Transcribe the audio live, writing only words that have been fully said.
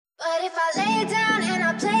But if I lay down and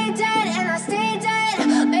I play dead and I stay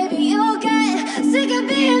dead, maybe you'll get sick of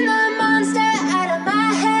being the monster out of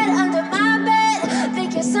my head, under my bed.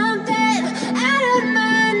 Think you're something out of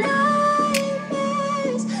my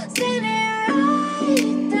nightmares, standing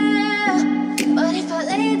right there. But if I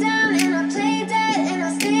lay down and I play dead and I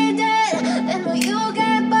stay dead, then will you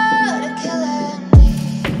get bored of killing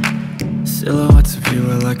me? Silhouettes of you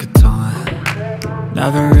are like a taunt.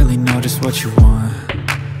 Never really know just what you want.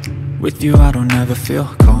 With you I don't ever feel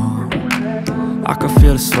calm. I can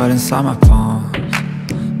feel the sweat inside my palms.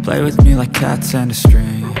 Play with me like cats and a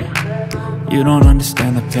string. You don't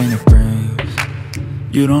understand the pain it brings.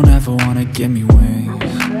 You don't ever wanna give me wings.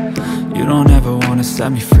 You don't ever wanna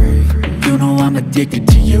set me free. You know I'm addicted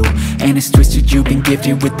to you, and it's twisted, you've been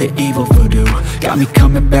gifted with the evil voodoo. Got me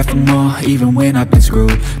coming back for more, even when I've been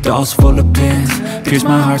screwed. Dolls full of pins, pierce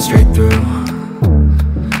my heart straight through.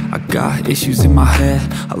 I got issues in my head,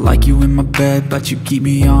 I like you in my bed, but you keep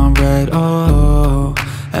me on red. Oh,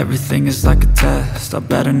 everything is like a test, I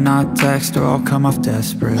better not text or I'll come off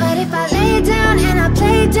desperate. But if I lay down and I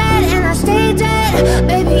play dead and I stay dead,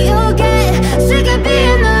 maybe you'll get sick of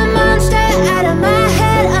being the monster out of my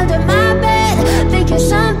head, under my bed. Think you're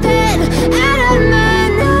something out of my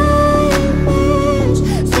nightmares,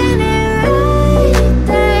 standing right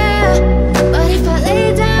there. But if I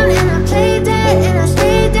lay down and I play dead and I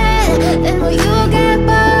stay dead, then will you get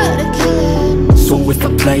bored of killing me? So if I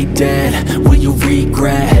play dead, will you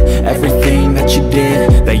regret everything that you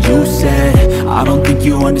did, that you said? I don't think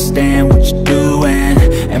you understand what you're doing,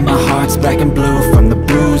 and my heart's black and blue from the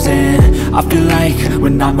bruising. I feel like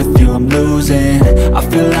when I'm with you I'm losing. I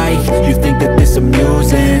feel like you think that this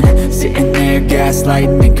amusing, sitting there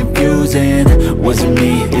gaslighting and confusing. Was it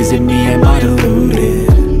me? Is it me? Am I deluded?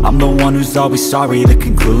 I'm the one who's always sorry, the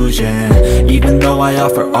conclusion, even though I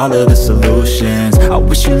offer all of the solutions. I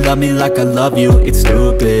wish you loved me like I love you, it's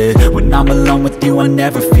stupid. When I'm alone with you I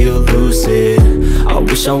never feel lucid. I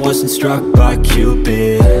wish I wasn't struck by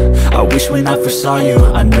Cupid. I wish when I first saw you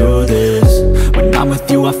I knew this. When I'm with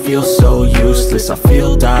you I feel so useless, I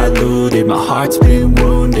feel diluted, my heart's been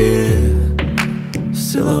wounded.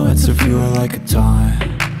 Silhouettes of you are like a taunt.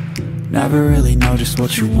 Never really know just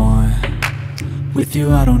what you want. With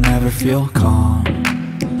you I don't ever feel calm.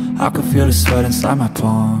 I can feel the sweat inside my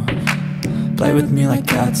palms. Play with me like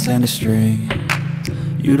cats and a string.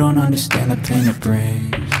 You don't understand the pain it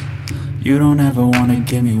brings. You don't ever wanna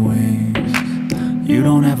give me wings. You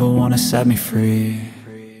don't ever wanna set me free.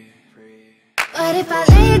 But if I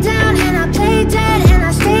lay down and I play dead and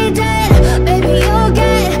I stay dead, maybe you'll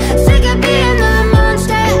get sick of being the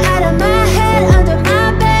monster out of my head, under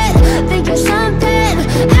my bed. Think you're something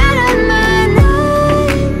out of my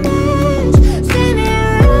nightmares,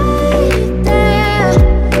 standing right there.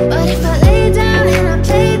 But if I lay down and I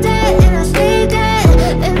play dead and I stay dead,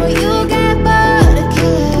 then will you get bored of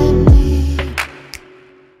killing me?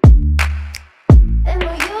 Then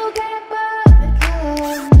will you get bored of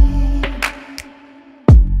killing me?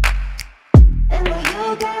 And will you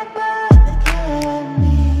get bored of killing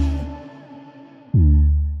me?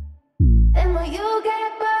 And will you get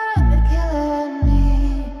bored of killing me?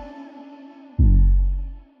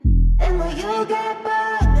 And will you get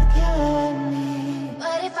bored of killing me?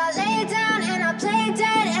 But if I lay down and I play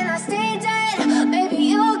dead and I stay dead, maybe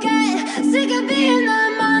you'll get sick of being the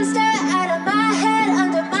monster out of my head,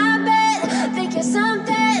 under my bed. Think you're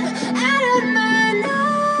something out of my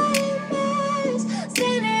nightmares,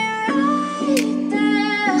 standing right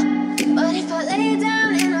there. But if I lay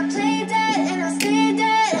down and I play dead and I stay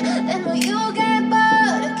dead, then will you get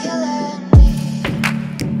bored of killing me?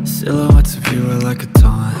 Silhouettes of you are like a taunt.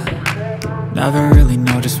 Never really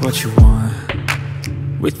know just what you want.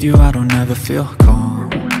 With you I don't ever feel calm.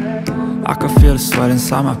 I can feel the sweat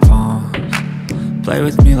inside my palms. Play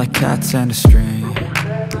with me like cats and a string.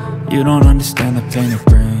 You don't understand the pain it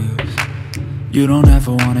brings. You don't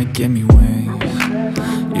ever wanna give me wings.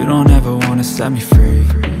 You don't ever wanna set me free.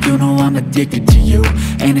 You know I'm addicted to you,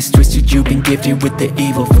 and it's twisted, you've been gifted with the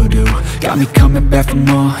evil voodoo. Got me coming back for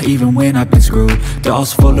more, even when I've been screwed.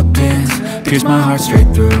 Dolls full of pins, pierce my heart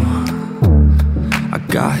straight through. I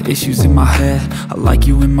got issues in my head, I like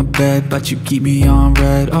you in my bed, but you keep me on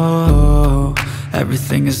red. Oh,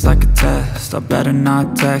 everything is like a test, I better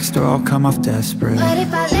not text or I'll come off desperate. But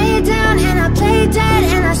if I lay down and I play dead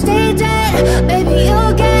and I stay dead, maybe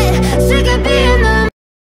you'll get sick of being the